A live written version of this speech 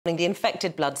The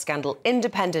infected blood scandal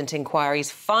independent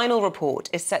inquiry's final report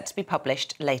is set to be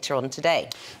published later on today.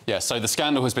 Yeah, so the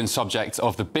scandal has been subject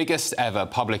of the biggest ever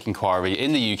public inquiry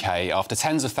in the UK after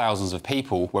tens of thousands of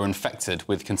people were infected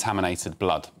with contaminated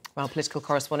blood. Well, political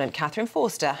correspondent Katherine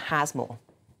Forster has more.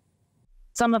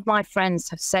 Some of my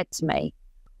friends have said to me,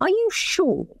 "Are you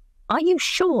sure? Are you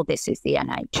sure this is the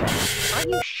NHS? Are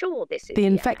you sure this is the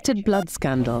infected NHS? blood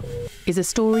scandal is a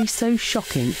story so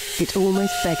shocking it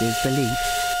almost beggars belief.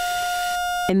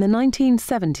 In the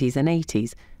 1970s and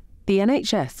 80s, the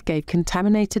NHS gave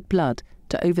contaminated blood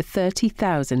to over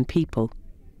 30,000 people.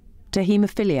 To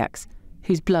haemophiliacs,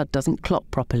 whose blood doesn't clot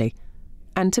properly,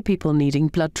 and to people needing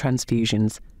blood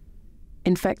transfusions.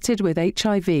 Infected with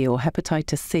HIV or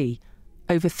hepatitis C,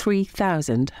 over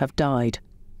 3,000 have died.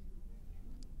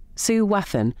 Sue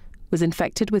Wathen was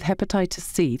infected with hepatitis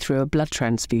C through a blood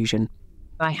transfusion.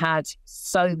 I had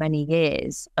so many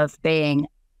years of being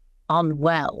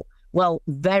unwell, well,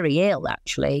 very ill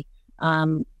actually,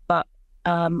 but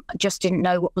just didn't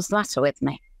know what was the matter with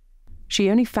me. She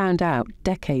only found out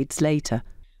decades later.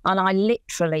 And I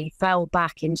literally fell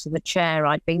back into the chair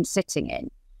I'd been sitting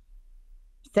in,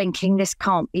 thinking this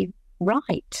can't be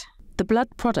right. The blood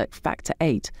product factor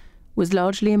VIII was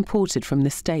largely imported from the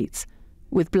States,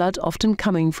 with blood often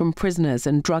coming from prisoners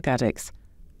and drug addicts.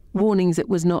 Warnings it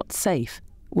was not safe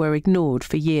were ignored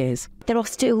for years. There are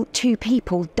still 2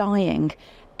 people dying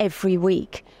every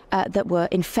week that were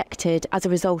infected as a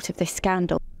result of this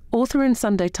scandal. Author and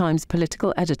Sunday Times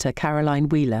political editor Caroline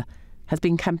Wheeler has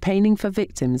been campaigning for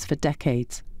victims for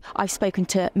decades. I've spoken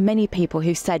to many people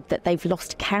who said that they've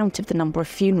lost count of the number of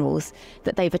funerals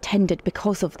that they've attended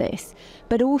because of this,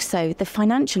 but also the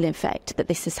financial effect that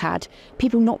this has had,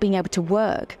 people not being able to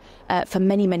work for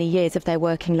many, many years of their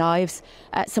working lives.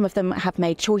 Some of them have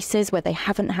made choices where they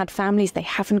haven't had families, they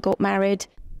haven't got married.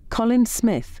 Colin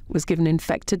Smith was given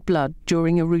infected blood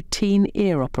during a routine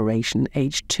ear operation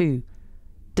aged 2,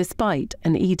 despite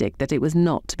an edict that it was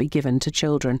not to be given to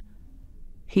children.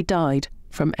 He died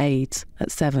from AIDS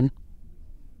at 7.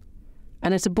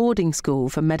 And at a boarding school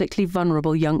for medically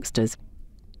vulnerable youngsters,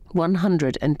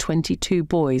 122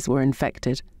 boys were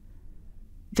infected.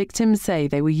 Victims say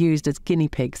they were used as guinea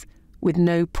pigs with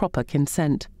no proper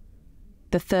consent.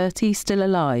 The 30 still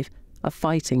alive are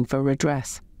fighting for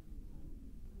redress.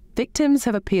 Victims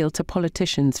have appealed to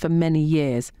politicians for many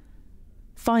years.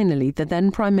 Finally, the then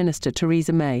Prime Minister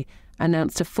Theresa May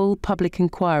announced a full public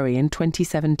inquiry in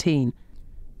 2017.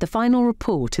 The final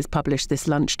report is published this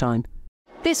lunchtime.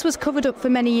 This was covered up for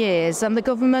many years, and the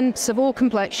governments of all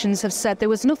complexions have said there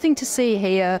was nothing to see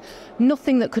here,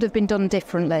 nothing that could have been done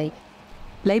differently.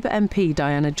 Labour MP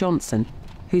Diana Johnson,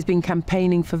 who's been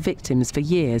campaigning for victims for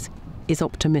years, is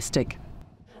optimistic.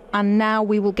 And now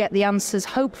we will get the answers,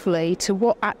 hopefully, to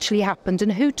what actually happened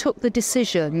and who took the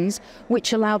decisions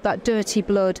which allowed that dirty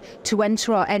blood to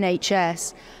enter our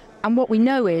NHS. And what we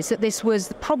know is that this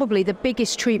was probably the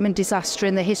biggest treatment disaster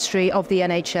in the history of the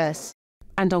NHS.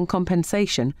 And on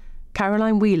compensation,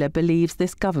 Caroline Wheeler believes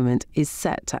this government is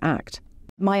set to act.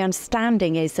 My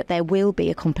understanding is that there will be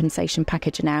a compensation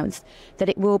package announced, that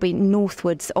it will be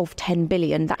northwards of 10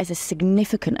 billion. That is a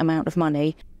significant amount of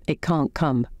money. It can't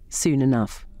come soon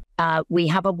enough. We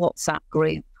have a WhatsApp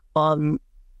group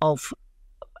of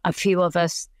a few of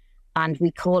us, and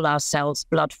we call ourselves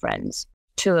Blood Friends.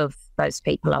 2 of those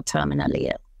people are terminally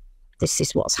ill. This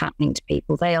is what's happening to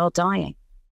people. They are dying.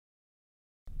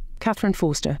 Katherine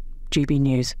Forster,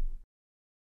 GBNews.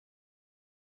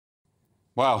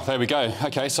 Wow, there we go.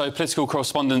 OK, so political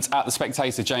correspondent at The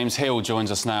Spectator, James Hill,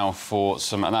 joins us now for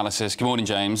some analysis. Good morning,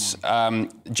 James.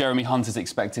 Jeremy Hunt is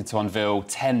expected to unveil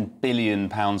 £10 billion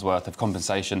worth of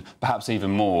compensation, perhaps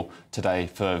even more, today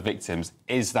for victims.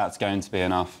 Is that going to be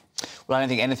enough? Well, I don't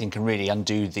think anything can really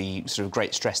undo the sort of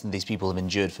great stress that these people have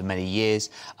endured for many years.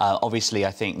 Obviously,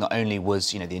 I think not only was,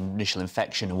 the initial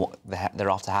infection and what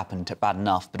thereafter happened bad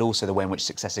enough, but also the way in which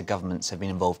successive governments have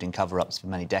been involved in cover-ups for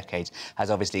many decades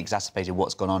has obviously exacerbated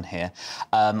what's gone on here.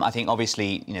 I think,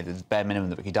 obviously, the bare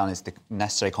minimum that we could done is the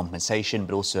necessary compensation,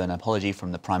 but also an apology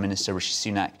from the Prime Minister,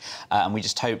 Rishi Sunak. And we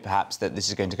just hope, perhaps, that this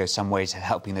is going to go some way to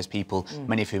helping those people,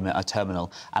 many of whom are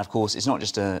terminal. And, of course, it's not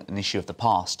just an issue of the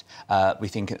past. We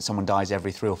think someone dies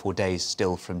every 3 or 4 days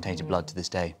still from tainted blood to this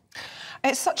day.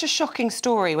 It's such a shocking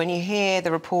story when you hear the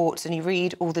reports and you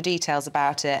read all the details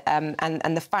about it,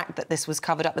 and the fact that this was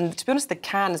covered up. And to be honest, the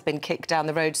can has been kicked down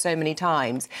the road so many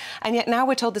times. And yet now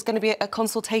we're told there's going to be a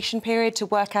consultation period to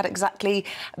work out exactly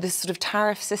this sort of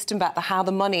tariff system about how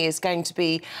the money is going to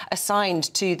be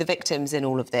assigned to the victims in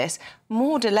all of this.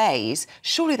 More delays.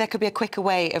 Surely there could be a quicker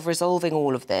way of resolving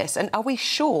all of this. And are we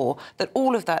sure that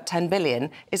all of that 10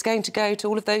 billion is going to go to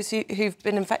all of those who've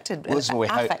been affected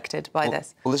by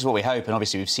this? Well, this is what we hope. And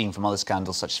obviously we've seen from other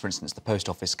scandals, such as, for instance, the Post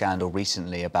Office scandal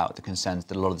recently, about the concerns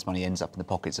that a lot of this money ends up in the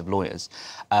pockets of lawyers.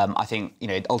 I think,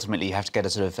 ultimately you have to get a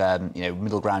sort of,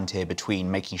 middle ground here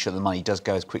between making sure the money does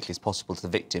go as quickly as possible to the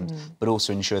victims, but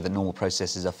also ensure that normal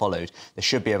processes are followed. There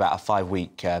should be about a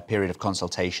 5-week period of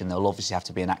consultation. There will obviously have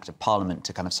to be an act of Parliament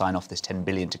to kind of sign off this 10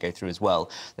 billion to go through as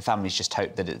well. The families just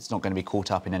hope that it's not going to be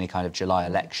caught up in any kind of July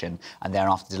election and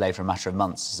thereafter delay for a matter of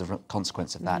months as a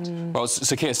consequence of that. Well,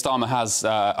 so Keir Starmer has,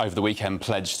 over the weekend,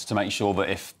 pledged to make sure that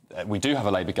if we do have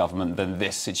a Labour government, then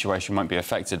this situation won't be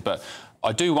affected. But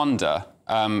I do wonder,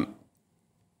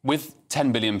 with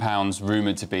 £10 billion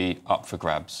rumoured to be up for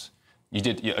grabs,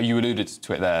 you alluded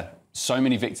to it there, so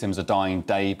many victims are dying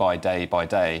day by day by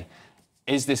day.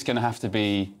 Is this going to have to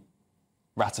be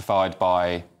ratified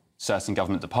by certain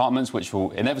government departments, which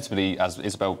will inevitably, as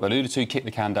Isabel alluded to, kick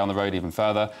the can down the road even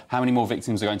further? How many more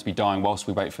victims are going to be dying whilst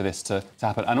we wait for this to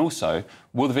happen? And also,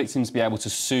 will the victims be able to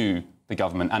sue the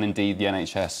government and indeed the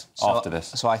NHS after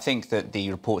this? So I think that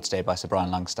the report today by Sir Brian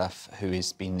Longstaff, who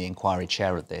has been the inquiry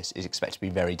chair of this, is expected to be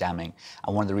very damning.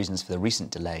 And one of the reasons for the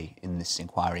recent delay in this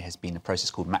inquiry has been a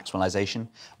process called maximalisation,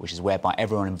 which is whereby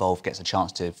everyone involved gets a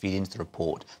chance to feed into the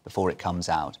report before it comes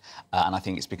out. And I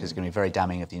think it's because it's going to be very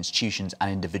damning of the institutions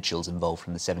and individuals involved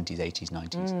from the 70s, 80s,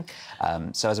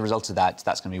 90s. So as a result of that,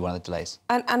 that's going to be one of the delays.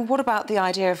 And what about the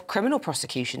idea of criminal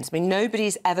prosecutions? I mean,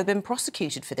 nobody's ever been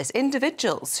prosecuted for this.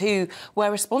 Individuals who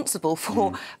were responsible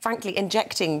for, frankly,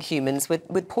 injecting humans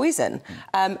with poison.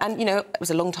 And, it was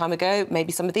a long time ago.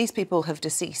 Maybe some of these people have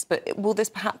deceased. But will this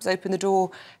perhaps open the door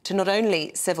to not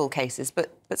only civil cases, but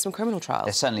some criminal trials?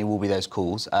 There certainly will be those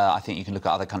calls. I think you can look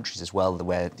at other countries as well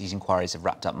where these inquiries have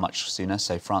wrapped up much sooner.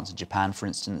 So France and Japan, for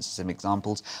instance, some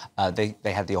examples. They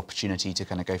had the opportunity to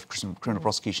kind of go for some criminal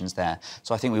prosecutions there.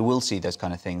 So I think we will see those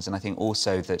kind of things. And I think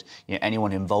also that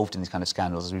anyone involved in these kind of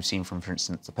scandals, as we've seen from, for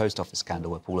instance, the Post Office scandal,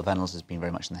 where Paula Venables has been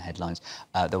very much in the headlines,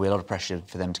 there'll be a lot of pressure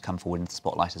for them to come forward into the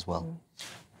spotlight as well.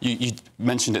 You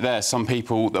mentioned it there. Some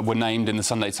people that were named in the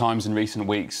Sunday Times in recent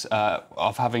weeks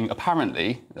of having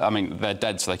apparently, I mean, they're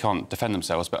dead so they can't defend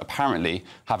themselves, but apparently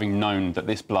having known that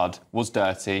this blood was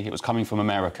dirty, it was coming from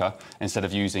America instead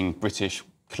of using British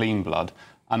clean blood,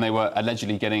 and they were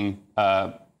allegedly getting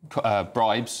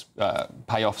bribes,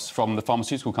 payoffs from the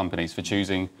pharmaceutical companies for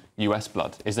choosing US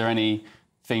blood. Is there anything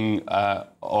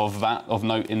of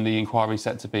note in the inquiry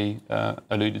set to be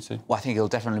alluded to? Well, I think it'll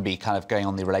definitely be kind of going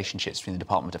on the relationships between the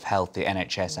Department of Health, the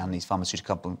NHS and these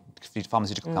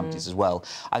pharmaceutical companies as well.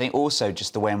 I think also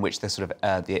just the way in which the sort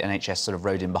of the NHS sort of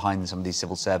rode in behind some of these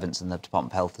civil servants and the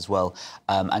Department of Health as well,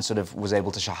 and sort of was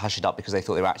able to hush it up because they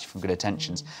thought they were actually from good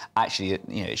intentions. Actually,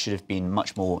 it should have been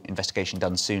much more investigation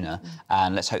done sooner,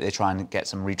 and let's hope they try and get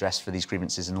some redress for these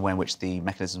grievances and the way in which the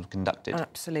mechanisms were conducted.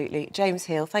 Absolutely. James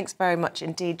Hill, thanks very much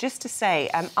indeed. Just to say,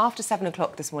 after 7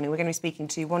 o'clock this morning, we're going to be speaking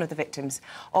to one of the victims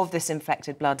of this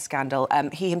infected blood scandal.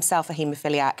 He himself a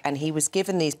haemophiliac, and he was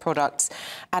given these products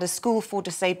at a school for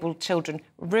disabled children,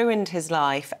 ruined his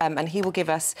life, and he will give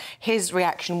us his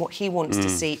reaction, what he wants to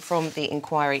see from the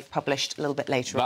inquiry published a little bit later on.